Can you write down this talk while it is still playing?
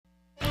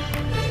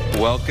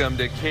Welcome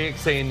to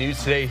KXAN News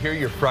Today. Here are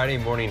your Friday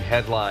morning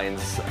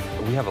headlines.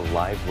 We have a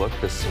live look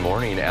this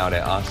morning out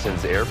at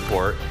Austin's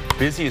airport.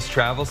 Busiest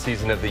travel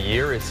season of the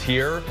year is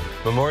here.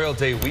 Memorial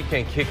Day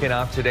weekend kicking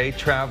off today.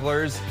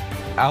 Travelers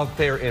out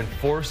there in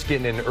force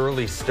getting an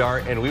early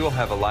start, and we will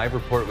have a live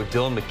report with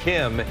Dylan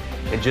McKim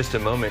in just a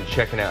moment,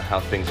 checking out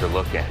how things are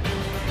looking.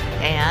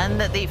 And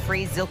the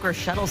free Zilker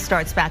shuttle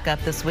starts back up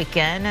this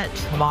weekend.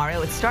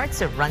 Tomorrow it starts.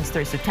 It runs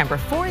through September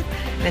 4th,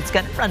 and it's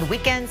going to run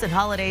weekends and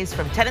holidays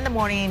from 10 in the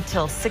morning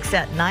till 6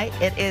 at night.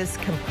 It is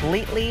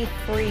completely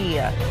free.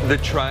 The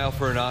trial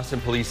for an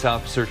Austin police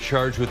officer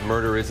charged with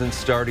murder isn't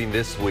starting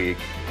this week.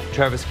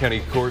 Travis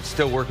County Court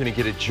still working to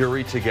get a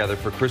jury together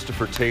for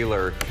Christopher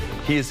Taylor.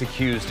 He is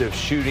accused of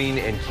shooting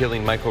and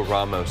killing Michael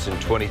Ramos in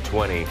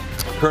 2020.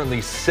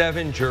 Currently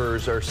 7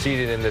 jurors are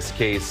seated in this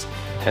case,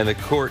 and the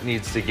court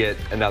needs to get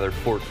another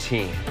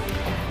 14.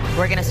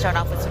 We're going to start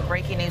off with some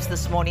breaking news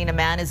this morning. A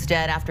man is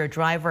dead after a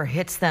driver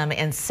hits them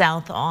in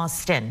South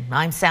Austin.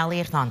 I'm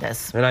Sally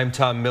Hernandez. And I'm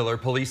Tom Miller.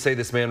 Police say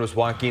this man was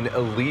walking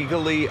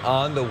illegally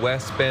on the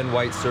West Bend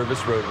White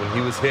Service Road when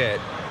he was hit.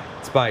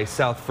 It's by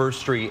South First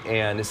Street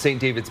and St.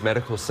 David's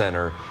Medical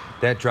Center.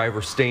 That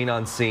driver staying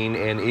on scene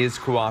and is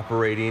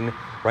cooperating.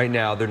 Right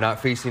now, they're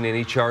not facing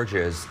any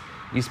charges.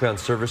 Eastbound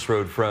Service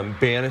Road from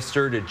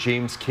Bannister to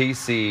James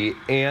Casey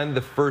and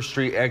the First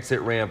Street exit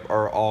ramp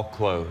are all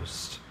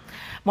closed.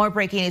 More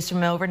breaking news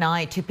from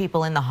overnight. 2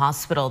 people in the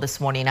hospital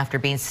this morning after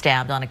being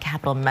stabbed on a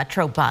Capital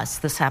Metro bus.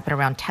 This happened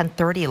around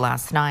 10:30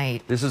 last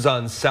night. This is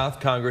on South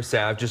Congress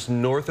Ave, just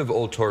north of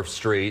Old Torf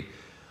Street.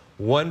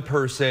 One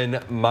person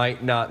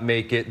might not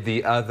make it,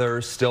 the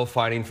other still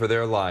fighting for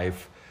their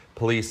life.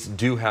 Police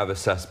do have a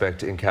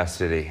suspect in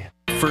custody.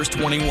 First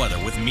warning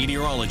weather with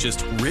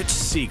meteorologist Rich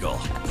Siegel.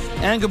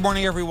 And good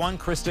morning, everyone.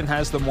 Kristen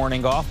has the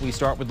morning off. We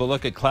start with a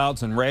look at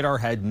clouds and radar.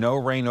 Had no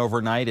rain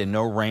overnight and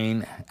no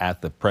rain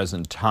at the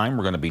present time.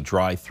 We're going to be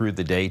dry through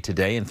the day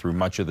today and through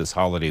much of this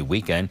holiday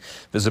weekend.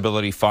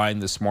 Visibility fine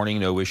this morning.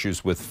 No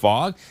issues with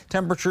fog.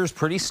 Temperatures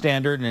pretty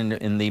standard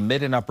in the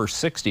mid and upper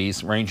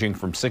 60s, ranging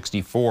from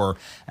 64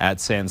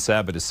 at San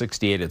Saba to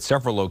 68 at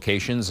several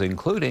locations,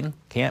 including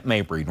Camp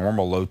Mabry.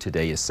 Normal low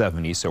today is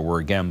 70, so we're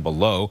again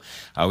below.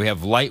 We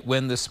have light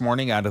wind this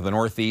morning out of the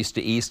northeast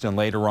to east, and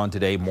later on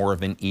today more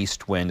of an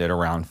east wind at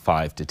around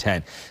 5 to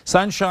 10.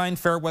 Sunshine,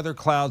 fair weather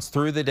clouds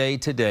through the day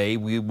today.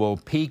 We will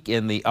peak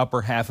in the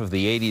upper half of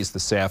the 80s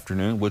this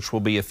afternoon, which will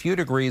be a few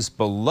degrees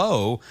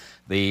below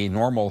the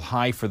normal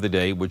high for the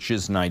day, which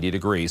is 90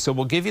 degrees. So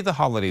we'll give you the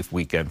holiday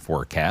weekend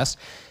forecast.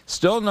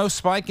 Still no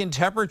spike in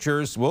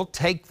temperatures. We'll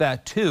take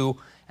that too.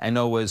 And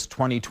NOAA's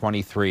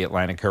 2023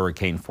 Atlantic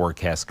hurricane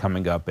forecast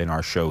coming up in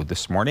our show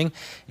this morning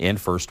in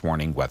First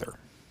Warning Weather.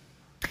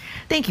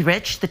 Thank you,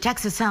 Rich. The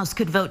Texas House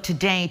could vote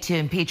today to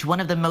impeach one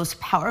of the most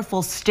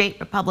powerful state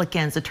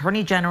Republicans,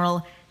 Attorney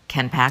General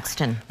Ken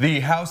Paxton.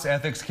 The House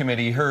Ethics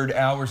Committee heard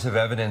hours of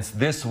evidence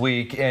this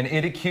week, and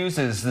it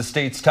accuses the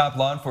state's top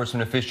law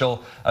enforcement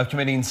official of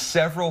committing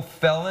several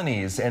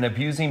felonies and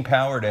abusing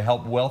power to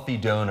help wealthy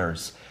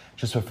donors.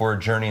 Just before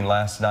adjourning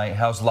last night,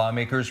 House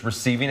lawmakers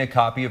receiving a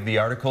copy of the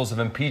articles of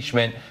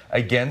impeachment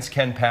against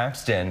Ken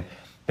Paxton.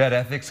 That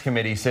ethics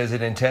committee says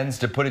it intends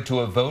to put it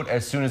to a vote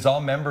as soon as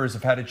all members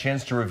have had a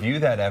chance to review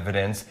that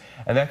evidence,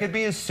 and that could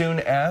be as soon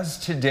as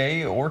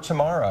today or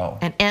tomorrow.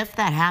 And if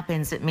that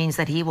happens, it means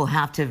that he will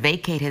have to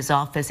vacate his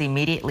office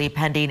immediately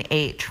pending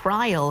a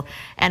trial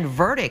and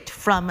verdict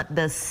from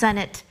the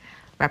Senate.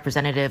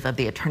 Representative of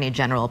the Attorney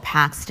General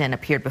Paxton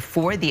appeared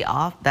before the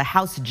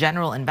House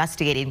General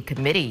Investigating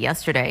Committee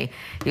yesterday.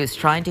 He was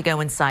trying to go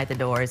inside the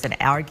doors and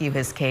argue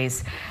his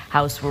case.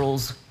 House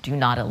rules do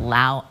not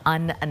allow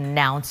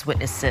unannounced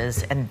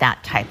witnesses in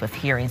that type of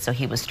hearing, so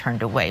he was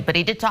turned away. But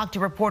he did talk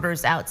to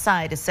reporters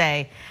outside to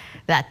say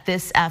that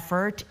this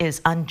effort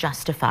is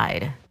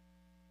unjustified.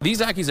 These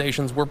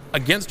accusations were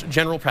against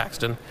General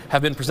Paxton,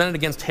 have been presented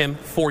against him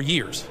for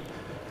years.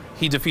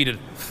 He defeated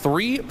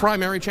 3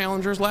 primary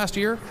challengers last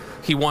year.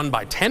 He won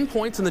by 10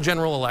 points in the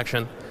general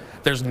election.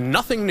 There's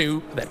nothing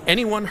new that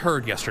anyone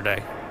heard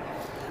yesterday.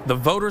 The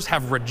voters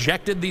have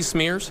rejected these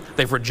smears.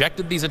 They've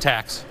rejected these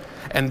attacks.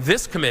 And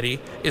this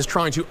committee is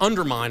trying to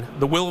undermine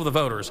the will of the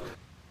voters.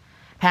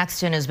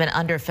 Paxton has been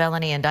under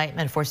felony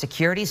indictment for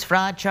securities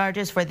fraud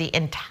charges for the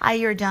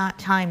entire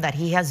time that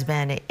he has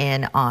been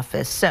in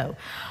office. So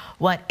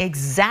what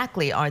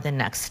exactly are the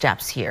next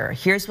steps here?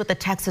 Here's what the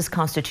Texas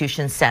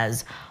Constitution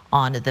says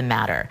on the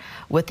matter.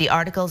 With the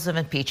articles of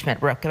impeachment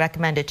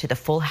recommended to the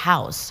full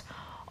House,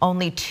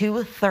 only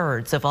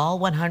 2/3 of all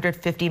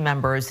 150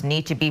 members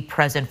need to be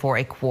present for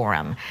a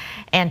quorum.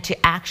 And to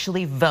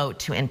actually vote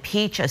to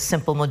impeach, a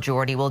simple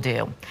majority will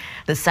do.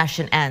 The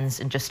session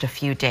ends in just a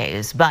few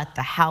days, but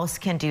the House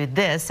can do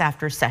this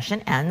after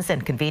session ends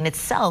and convene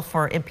itself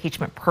for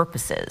impeachment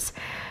purposes.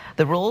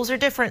 The rules are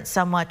different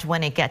somewhat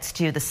when it gets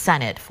to the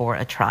Senate for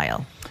a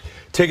trial.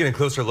 Taking a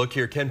closer look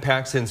here, Ken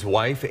Paxton's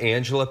wife,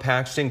 Angela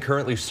Paxton,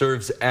 currently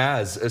serves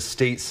as a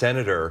state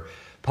senator.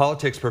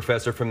 Politics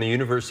professor from the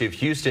University of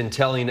Houston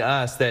telling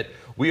us that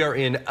we are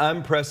in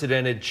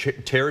unprecedented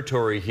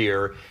territory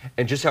here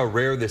and just how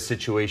rare this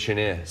situation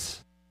is.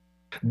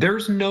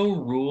 There's no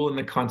rule in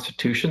the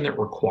Constitution that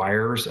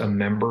requires a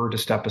member to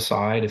step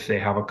aside if they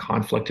have a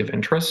conflict of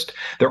interest.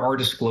 There are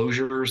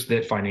disclosures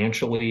that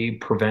financially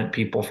prevent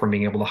people from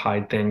being able to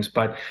hide things,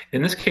 but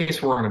in this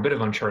case, we're on a bit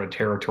of uncharted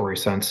territory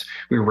since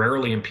we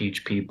rarely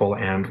impeach people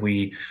and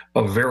we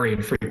very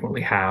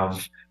infrequently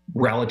have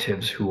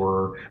relatives who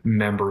are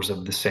members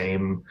of the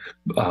same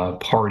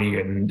party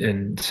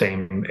and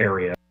same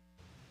area.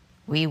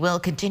 We will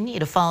continue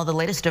to follow the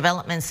latest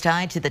developments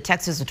tied to the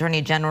Texas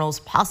Attorney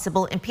General's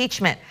possible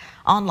impeachment.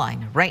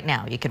 Online right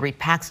now, you can read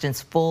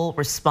Paxton's full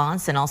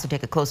response and also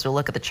take a closer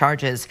look at the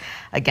charges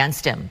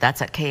against him.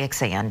 That's at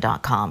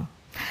KXAN.com.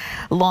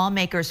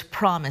 Lawmakers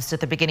promised at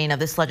the beginning of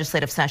this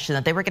legislative session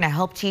that they were going to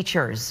help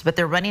teachers, but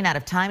they're running out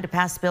of time to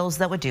pass bills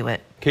that would do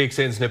it.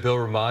 KXAN's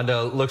Nabil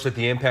Ramonda looks at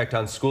the impact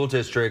on school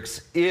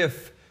districts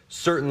if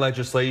certain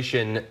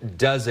legislation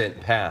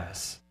doesn't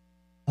pass.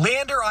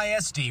 Leander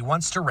ISD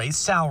wants to raise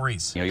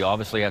salaries. You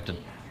obviously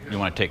you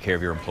want to take care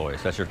of your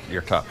employees. That's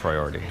your top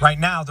priority. Right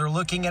now, they're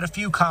looking at a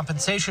few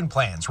compensation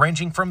plans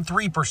ranging from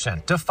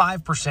 3% to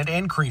 5%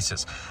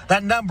 increases.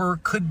 That number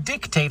could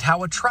dictate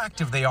how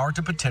attractive they are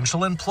to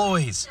potential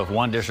employees. If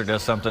one district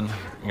does something,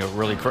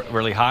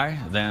 really high,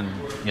 then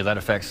that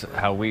affects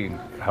how we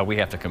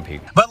have to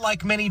compete. But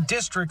like many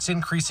districts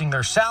increasing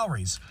their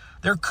salaries,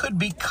 there could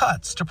be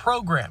cuts to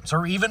programs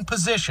or even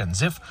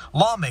positions if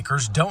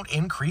lawmakers don't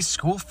increase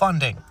school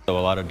funding. So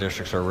a lot of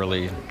districts are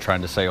really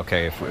trying to say,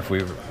 okay, if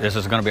this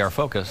is going to be our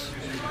focus,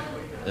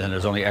 then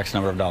there's only X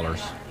number of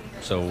dollars.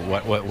 So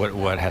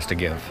what has to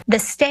give? The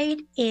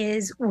state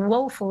is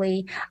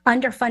woefully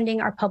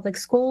underfunding our public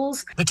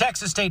schools. The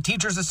Texas State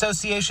Teachers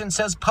Association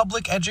says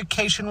public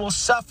education will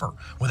suffer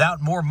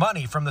without more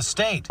money from the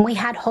state. We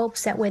had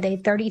hopes that with a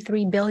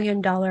 $33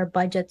 billion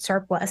budget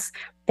surplus,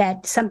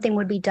 that something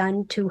would be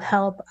done to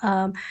help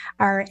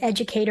our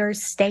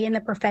educators stay in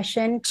the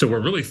profession. So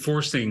we're really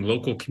forcing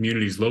local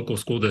communities, local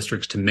school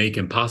districts to make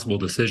impossible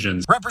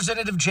decisions.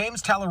 Representative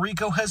James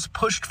Tallarico has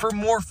pushed for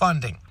more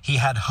funding. He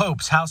had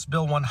hopes House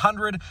Bill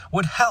 100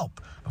 would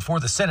help before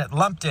the Senate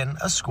lumped in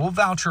a school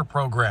voucher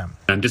program.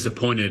 I'm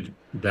disappointed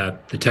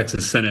that the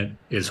Texas Senate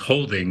is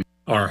holding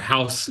our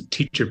House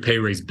teacher pay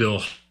raise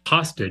bill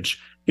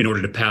hostage in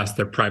order to pass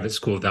their private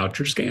school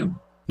voucher scam.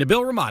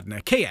 Nabil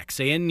Ramadna,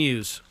 KXAN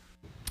News.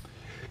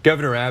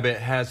 Governor Abbott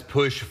has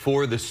pushed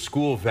for the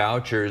school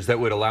vouchers that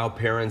would allow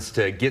parents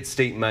to get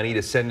state money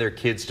to send their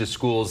kids to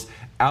schools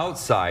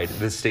outside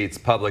the state's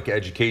public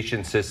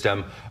education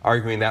system,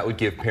 arguing that would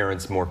give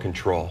parents more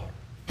control.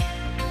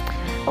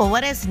 Well,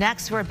 what is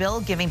next for a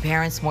bill giving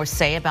parents more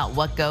say about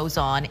what goes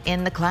on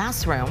in the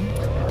classroom?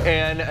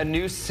 And a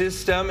new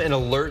system, an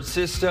alert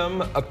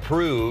system,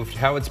 approved,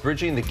 how it's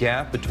bridging the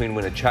gap between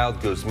when a child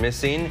goes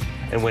missing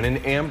and when an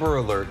Amber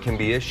Alert can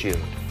be issued.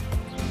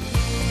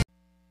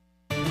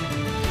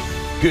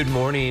 Good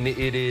morning.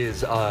 It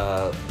is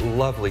a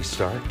lovely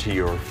start to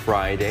your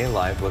Friday.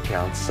 Live look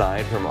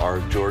outside from our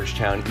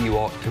Georgetown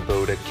Ewalt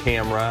Kubota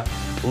camera.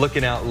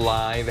 Looking out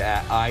live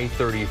at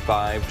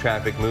I-35,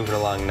 traffic moving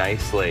along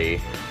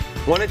nicely.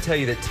 Want to tell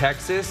you that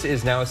Texas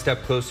is now a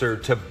step closer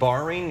to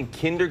barring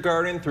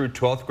kindergarten through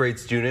 12th grade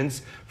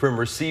students from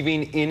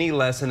receiving any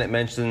lesson that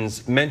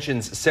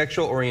mentions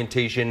sexual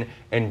orientation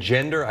and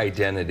gender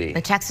identity.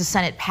 The Texas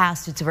Senate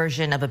passed its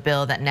version of a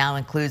bill that now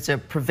includes a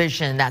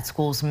provision that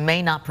schools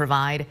may not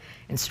provide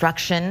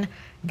instruction,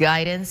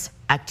 guidance,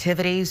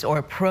 activities,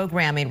 or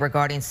programming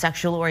regarding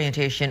sexual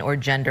orientation or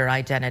gender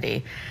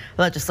identity.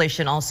 The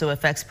legislation also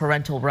affects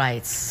parental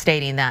rights,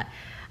 stating that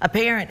a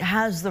parent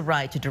has the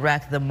right to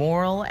direct the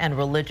moral and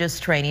religious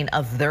training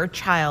of their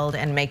child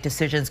and make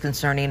decisions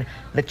concerning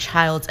the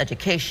child's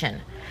education.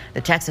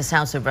 The Texas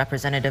House of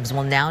Representatives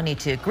will now need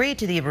to agree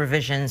to the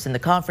revisions in the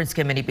conference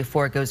committee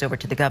before it goes over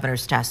to the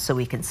governor's desk so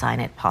we can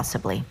sign it,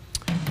 possibly.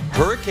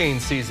 Hurricane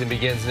season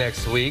begins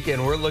next week,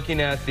 and we're looking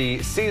at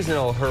the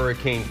seasonal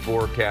hurricane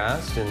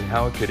forecast and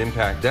how it could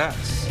impact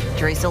us.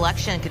 Jury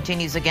selection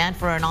continues again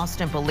for an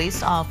Austin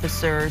police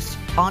officer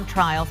on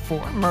trial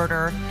for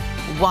murder.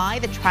 Why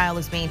the trial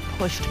is being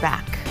pushed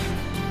back.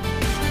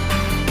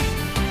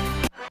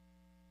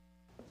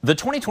 The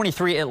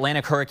 2023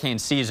 Atlantic hurricane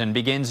season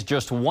begins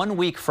just 1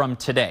 week from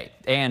today.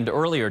 And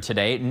earlier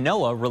today,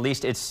 NOAA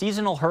released its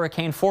seasonal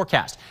hurricane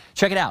forecast.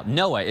 Check it out.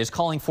 NOAA is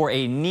calling for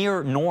a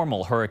near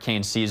normal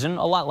hurricane season,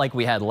 a lot like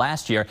we had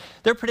last year.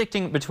 They're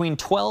predicting between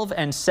 12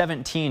 and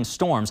 17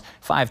 storms,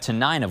 5 to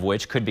 9 of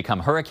which could become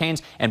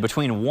hurricanes, and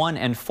between 1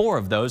 and 4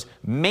 of those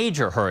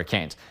major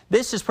hurricanes.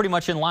 This is pretty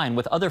much in line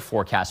with other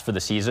forecasts for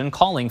the season,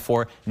 calling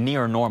for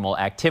near normal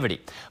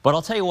activity. But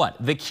I'll tell you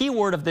what, the key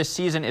word of this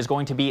season is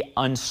going to be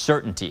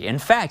uncertainty. In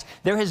fact,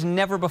 there has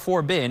never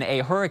before been a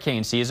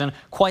hurricane season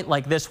quite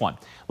like this one.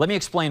 Let me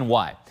explain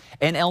why.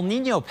 An El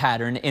Nino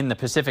pattern in the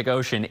Pacific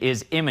Ocean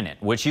is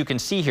imminent, which you can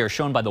see here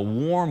shown by the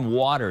warm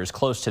waters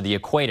close to the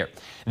equator.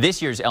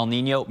 This year's El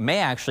Nino may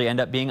actually end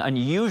up being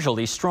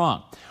unusually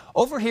strong.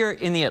 Over here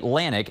in the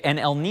Atlantic, an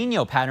El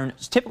Nino pattern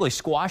typically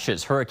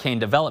squashes hurricane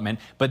development,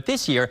 but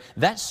this year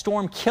that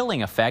storm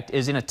killing effect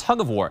is in a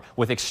tug-of-war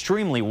with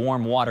extremely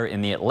warm water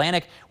in the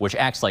Atlantic, which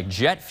acts like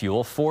jet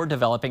fuel for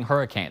developing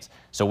hurricanes.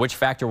 So which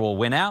factor will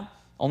win out?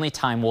 Only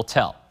time will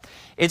tell.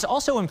 It's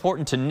also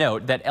important to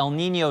note that El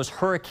Nino's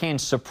hurricane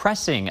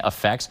suppressing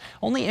effects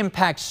only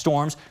impact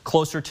storms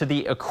closer to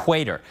the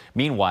equator.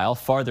 Meanwhile,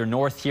 farther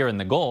north here in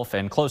the Gulf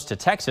and close to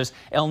Texas,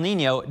 El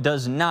Nino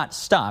does not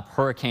stop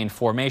hurricane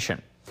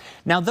formation.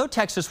 Now, though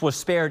Texas was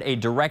spared a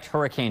direct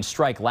hurricane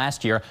strike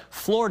last year,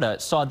 Florida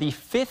saw the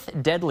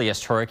 5th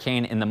deadliest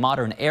hurricane in the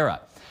modern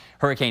era.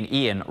 Hurricane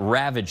Ian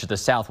ravaged the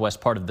southwest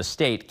part of the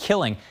state,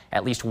 killing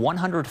at least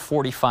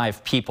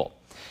 145 people.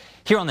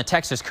 Here on the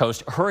Texas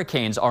coast,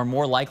 hurricanes are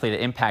more likely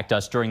to impact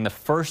us during the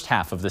first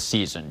half of the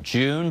season,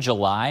 June,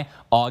 July,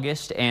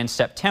 August, and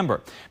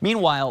September.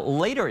 Meanwhile,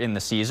 later in the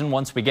season,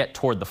 once we get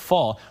toward the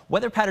fall,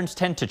 weather patterns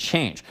tend to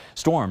change.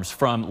 Storms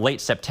from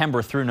late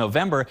September through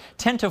November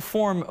tend to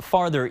form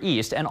farther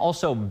east and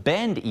also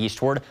bend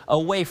eastward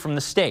away from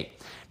the state.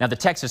 Now, the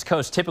Texas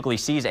coast typically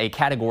sees a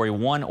Category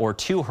 1 or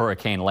 2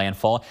 hurricane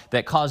landfall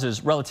that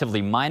causes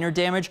relatively minor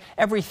damage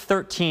every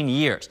 13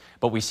 years.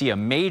 But we see a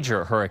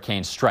major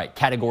hurricane strike,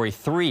 Category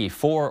 3,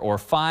 4, or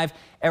 5,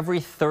 every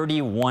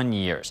 31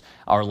 years.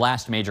 Our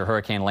last major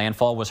hurricane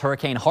landfall was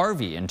Hurricane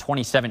Harvey in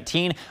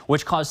 2017,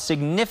 which caused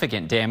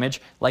significant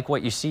damage like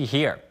what you see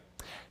here.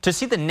 To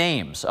see the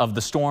names of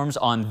the storms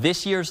on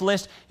this year's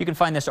list, you can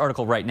find this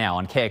article right now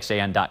on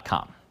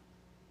KXAN.com.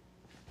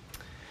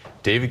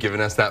 David giving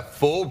us that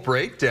full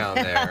breakdown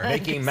there.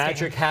 Making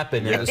magic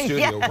happen in the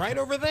studio, right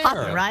over there.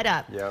 Popping right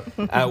up.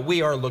 Yep.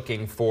 We are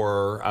looking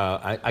for,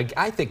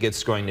 I think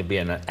it's going to be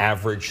an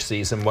average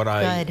season. What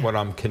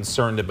I'm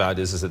concerned about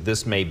is that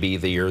this may be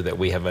the year that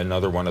we have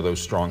another one of those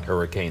strong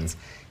hurricanes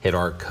hit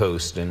our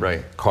coast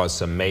and cause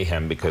some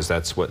mayhem, because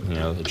that's what,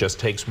 it just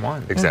takes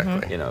one.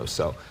 Exactly.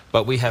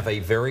 But we have a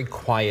very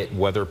quiet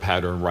weather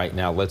pattern right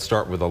now. Let's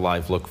start with a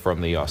live look from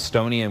the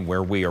Austonian,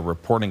 where we are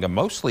reporting a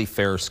mostly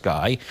fair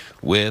sky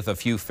with a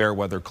few fair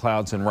weather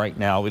clouds. And right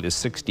now it is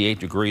 68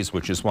 degrees,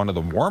 which is one of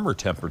the warmer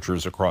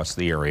temperatures across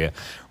the area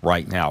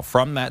right now.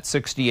 From that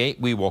 68,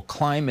 we will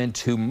climb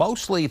into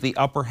mostly the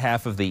upper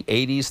half of the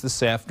 80s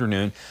this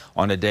afternoon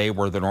on a day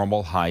where the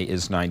normal high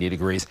is 90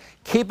 degrees.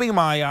 Keeping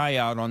my eye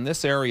out on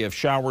this area of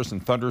showers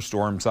and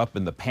thunderstorms up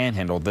in the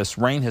Panhandle. This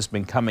rain has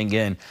been coming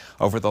in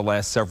over the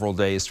last several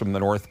days from the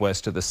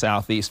northwest to the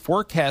southeast.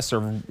 Forecasts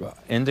are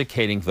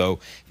indicating, though,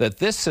 that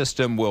this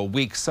system will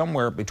weak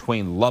somewhere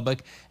between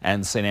Lubbock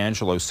and San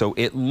Angelo. So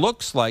it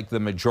looks like the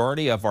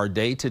majority of our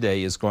day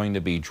today is going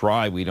to be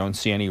dry. We don't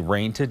see any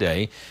rain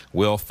today.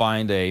 We'll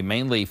find a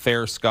mainly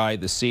fair sky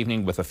this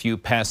evening with a few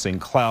passing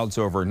clouds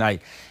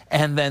overnight.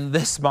 And then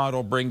this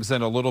model brings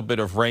in a little bit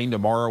of rain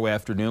tomorrow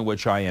afternoon,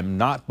 which I am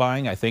not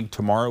buying. I think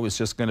tomorrow is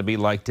just going to be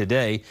like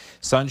today.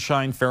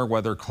 Sunshine, fair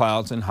weather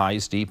clouds, and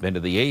highs deep into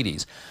the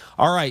 80s.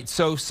 All right,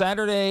 so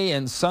Saturday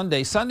and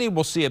Sunday. Sunday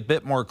we'll see a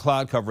bit more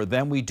cloud cover.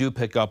 Then we do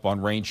pick up on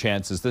rain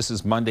chances. This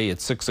is Monday at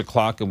 6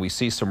 o'clock, and we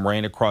see some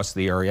rain across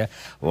the area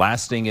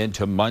lasting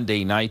into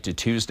Monday night to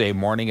Tuesday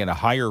morning, and a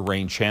higher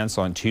rain chance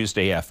on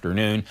Tuesday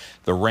afternoon.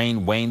 The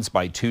rain wanes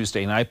by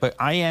Tuesday night, but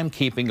I am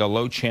keeping a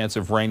low chance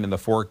of rain in the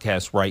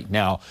forecast right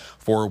now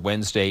for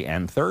Wednesday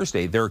and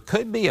Thursday. There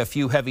could be a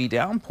few heavy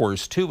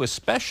downpours too,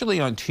 especially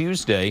on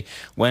Tuesday,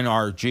 when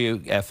our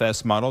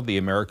GFS model, the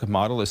American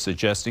model, is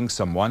suggesting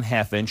some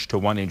 1/2 inch to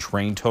 1 inch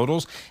rain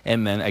totals,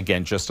 and then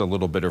again just a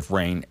little bit of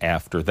rain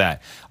after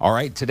that. All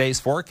right, today's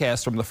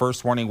forecast from the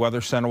First Warning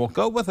Weather Center will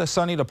go with a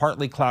sunny to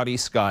partly cloudy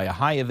sky, a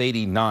high of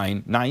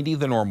 89, 90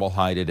 the normal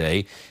high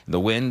today. The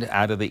wind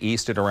out of the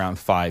east at around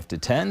 5 to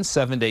 10.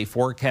 7-day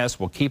forecast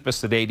will keep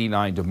us at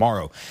 89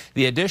 tomorrow.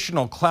 The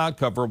additional cloud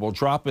cover will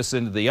drop us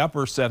into the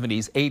upper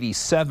 70s,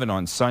 87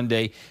 on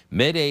Sunday,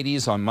 mid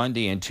 80s on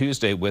Monday and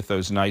Tuesday with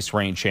those nice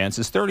rain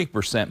chances,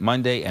 30%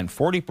 Monday and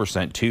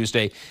 40%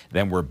 Tuesday.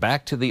 Then we're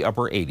back to the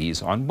upper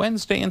 80s on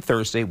Wednesday and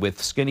Thursday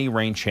with skinny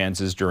rain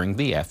chances during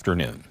the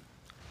afternoon.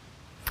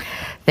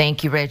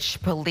 Thank you,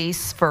 Rich.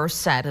 Police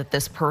first said that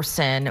this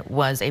person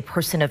was a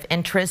person of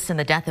interest in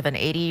the death of an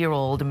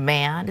 80-year-old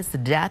man. It's the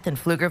death in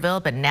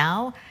Pflugerville, but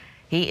now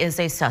he is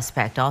a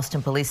suspect.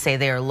 Austin police say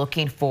they are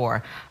looking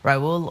for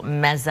Raul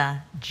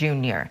Meza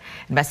Jr.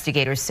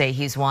 Investigators say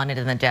he's wanted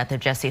in the death of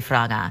Jesse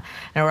Fraga.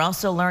 And we're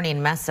also learning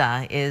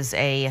Meza is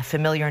a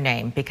familiar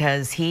name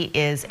because he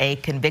is a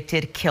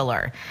convicted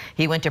killer.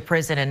 He went to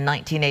prison in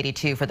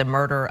 1982 for the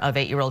murder of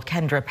 8-year-old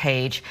Kendra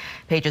Page.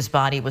 Page's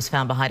body was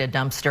found behind a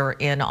dumpster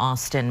in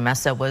Austin.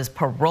 Meza was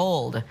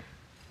paroled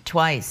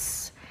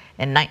twice.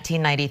 In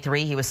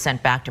 1993, he was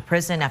sent back to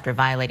prison after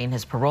violating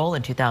his parole.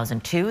 In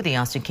 2002, the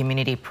Austin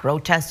community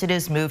protested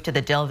his move to the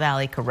Del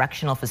Valle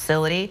Correctional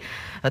Facility.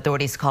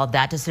 Authorities called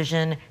that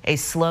decision a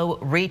slow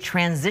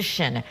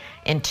retransition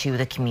into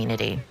the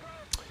community.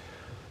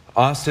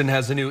 Austin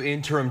has a new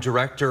interim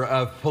director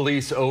of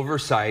police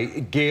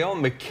oversight. Gail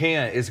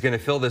McCann is going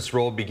to fill this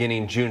role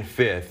beginning June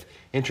 5th.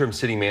 Interim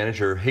City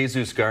Manager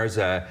Jesus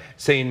Garza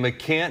saying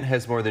McCann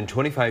has more than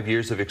 25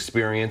 years of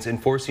experience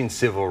enforcing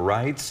civil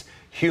rights,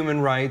 human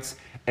rights,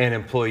 and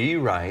employee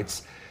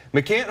rights.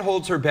 McCann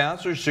holds her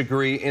bachelor's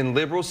degree in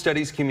liberal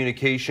studies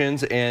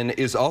communications and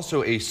is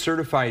also a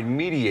certified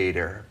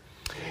mediator.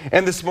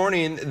 And this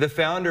morning, the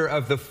founder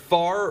of the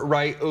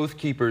far-right Oath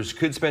Keepers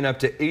could spend up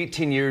to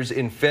 18 years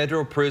in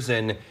federal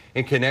prison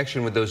in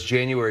connection with those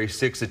January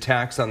 6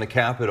 attacks on the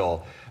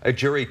Capitol. A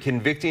jury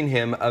convicting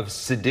him of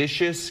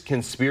seditious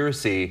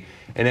conspiracy.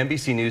 And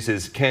NBC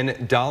News' Ken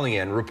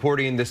Dalian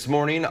reporting this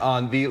morning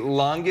on the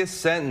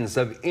longest sentence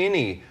of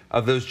any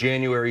of those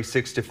January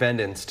 6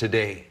 defendants to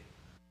date.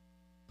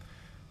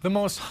 The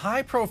most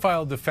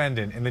high-profile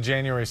defendant in the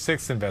January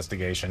 6th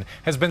investigation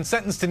has been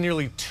sentenced to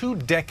nearly 2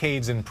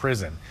 decades in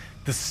prison,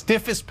 the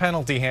stiffest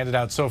penalty handed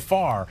out so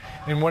far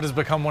in what has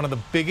become one of the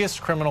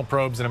biggest criminal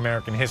probes in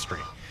American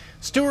history.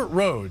 Stewart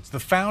Rhodes, the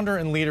founder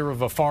and leader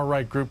of a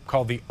far-right group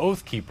called the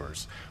Oath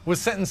Keepers,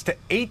 was sentenced to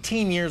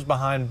 18 years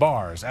behind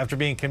bars after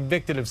being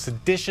convicted of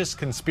seditious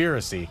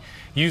conspiracy,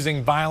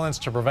 using violence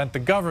to prevent the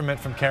government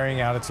from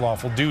carrying out its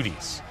lawful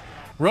duties.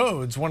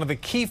 Rhodes, one of the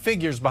key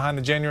figures behind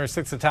the January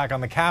 6th attack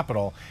on the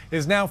Capitol,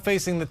 is now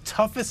facing the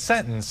toughest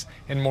sentence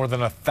in more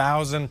than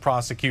 1,000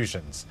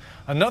 prosecutions.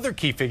 Another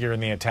key figure in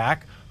the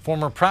attack,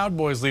 former Proud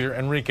Boys leader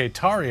Enrique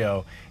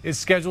Tarrio, is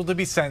scheduled to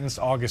be sentenced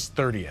August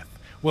 30th.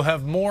 We'll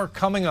have more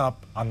coming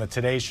up on the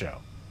Today Show.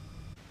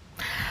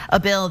 A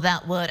bill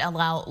that would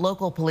allow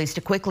local police to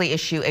quickly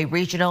issue a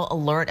regional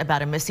alert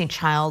about a missing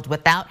child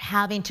without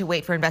having to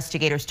wait for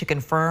investigators to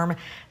confirm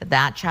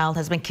that child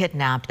has been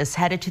kidnapped is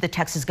headed to the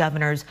Texas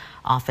governor's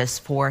office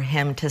for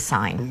him to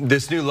sign.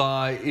 This new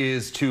law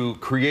is to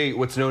create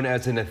what's known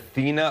as an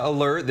Athena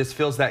alert. This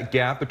fills that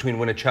gap between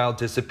when a child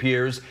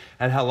disappears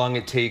and how long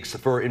it takes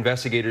for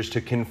investigators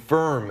to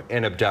confirm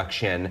an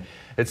abduction.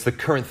 It's the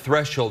current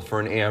threshold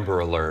for an Amber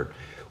Alert.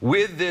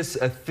 With this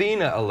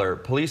Athena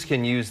alert, police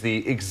can use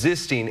the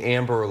existing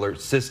Amber Alert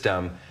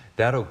system.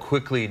 That'll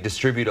quickly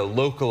distribute a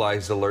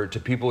localized alert to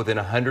people within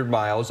 100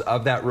 miles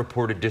of that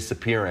reported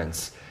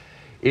disappearance.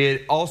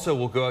 It also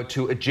will go out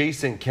to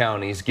adjacent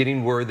counties,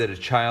 getting word that a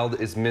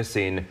child is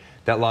missing.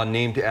 That law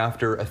named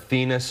after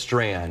Athena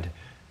Strand.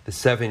 The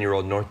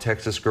 7-year-old North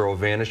Texas girl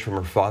vanished from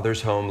her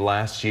father's home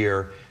last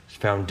year,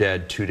 found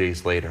dead 2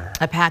 days later.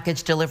 A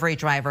package delivery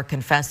driver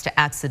confessed to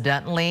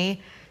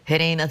accidentally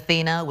hitting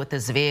Athena with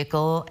his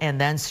vehicle and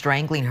then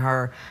strangling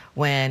her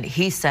when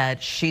she said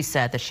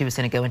that she was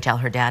going to go and tell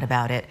her dad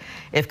about it.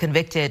 If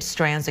convicted,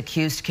 Strand's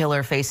accused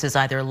killer faces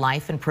either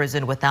life in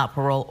prison without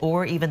parole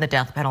or even the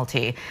death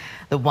penalty.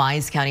 The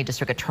Wise County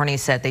District Attorney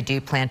said they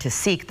do plan to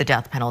seek the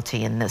death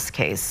penalty in this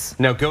case.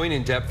 Now, going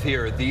in depth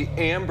here, the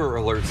Amber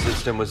Alert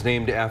system was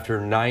named after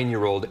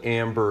 9-year-old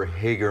Amber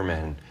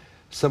Hagerman.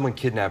 Someone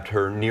kidnapped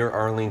her near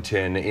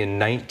Arlington in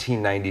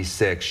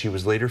 1996. She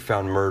was later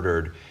found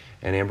murdered,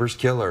 and Amber's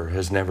killer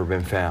has never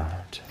been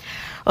found.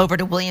 Over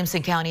to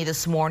Williamson County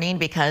this morning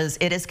because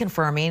it is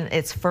confirming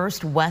its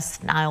first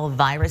West Nile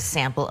virus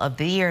sample of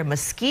the year.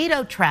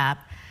 Mosquito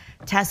trap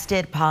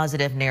tested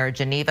positive near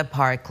Geneva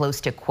Park, close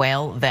to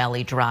Quail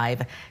Valley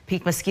Drive.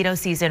 Peak mosquito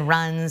season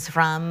runs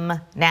from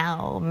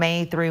now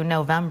May through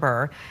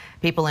November.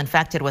 People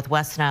infected with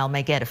West Nile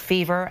may get a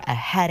fever, a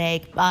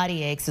headache,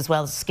 body aches, as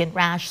well as skin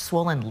rash,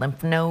 swollen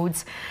lymph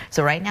nodes.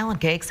 So right now on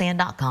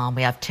KXAN.com,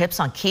 we have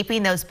tips on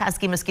keeping those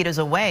pesky mosquitoes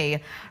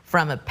away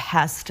from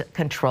pest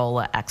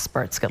control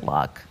experts. Good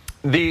luck.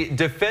 The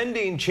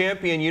defending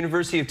champion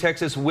University of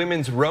Texas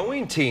women's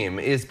rowing team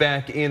is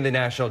back in the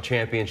national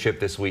championship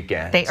this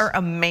weekend. They are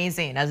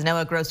amazing. As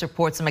Noah Gross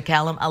reports, a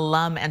McCallum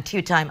alum and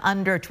 2-time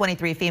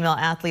under-23 female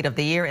athlete of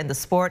the year in the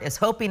sport is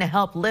hoping to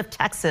help lift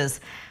Texas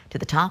to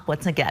the top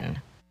once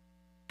again.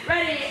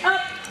 Ready,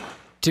 up.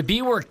 To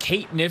be where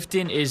Kate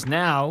Nifton is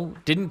now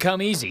didn't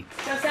come easy.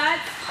 Go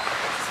sides,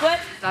 split.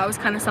 That was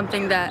kind of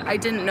something that I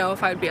didn't know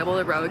if I would be able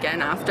to row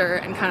again after,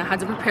 and kind of had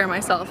to prepare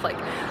myself, like,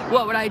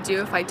 what would I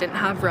do if I didn't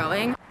have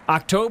rowing?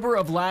 October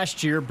of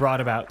last year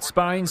brought about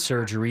spine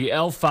surgery,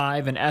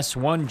 L5 and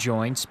S1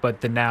 joints,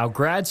 but the now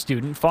grad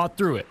student fought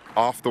through it.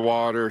 Off the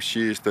water,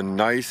 she's the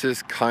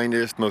nicest,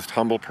 kindest, most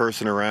humble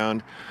person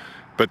around.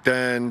 But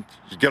then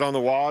you get on the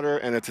water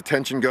and it's a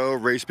touch and go,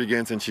 race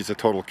begins, and she's a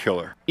total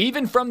killer.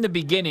 Even from the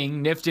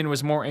beginning, Nifton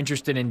was more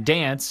interested in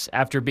dance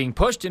after being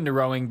pushed into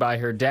rowing by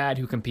her dad,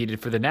 who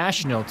competed for the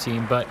national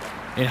team. But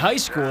in high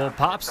school,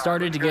 Pop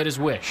started to get his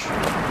wish.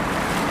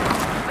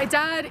 My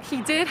dad,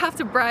 he did have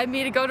to bribe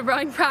me to go to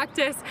rowing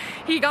practice.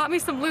 He got me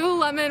some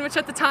Lululemon, which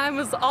at the time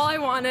was all I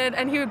wanted,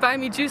 and he would buy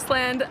me Juice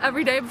Land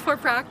every day before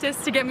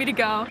practice to get me to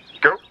go.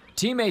 Go.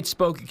 Teammates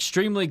spoke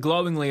extremely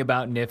glowingly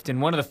about Nifton.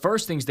 One of the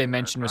first things they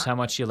mentioned was how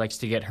much she likes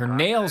to get her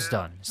nails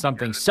done,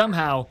 something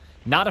somehow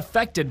not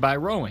affected by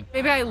rowing.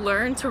 Maybe I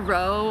learned to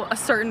row a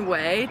certain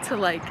way to,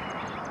 like,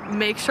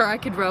 make sure I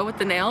could row with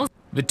the nails.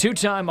 The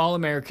 2-time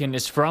All-American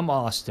is from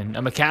Austin,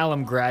 a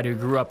McCallum grad who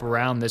grew up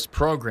around this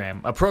program,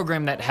 a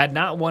program that had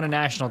not won a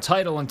national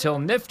title until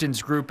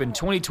Nifton's group in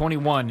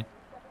 2021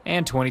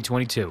 and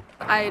 2022.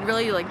 I had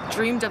really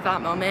dreamed of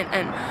that moment,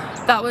 and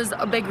that was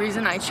a big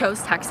reason I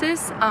chose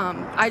Texas.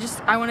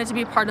 I wanted to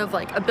be part of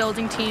like a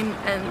building team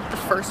and the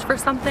first for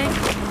something.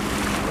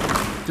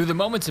 Through the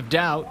moments of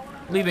doubt,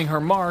 leaving her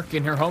mark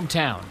in her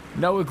hometown.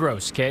 Noah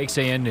Gross,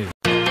 KXAN News.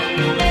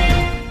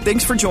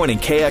 Thanks for joining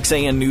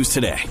KXAN News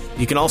today.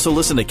 You can also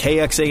listen to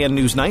KXAN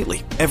News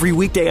Nightly every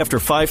weekday after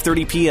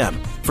 5:30 p.m.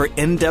 for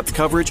in-depth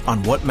coverage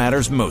on what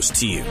matters most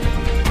to you.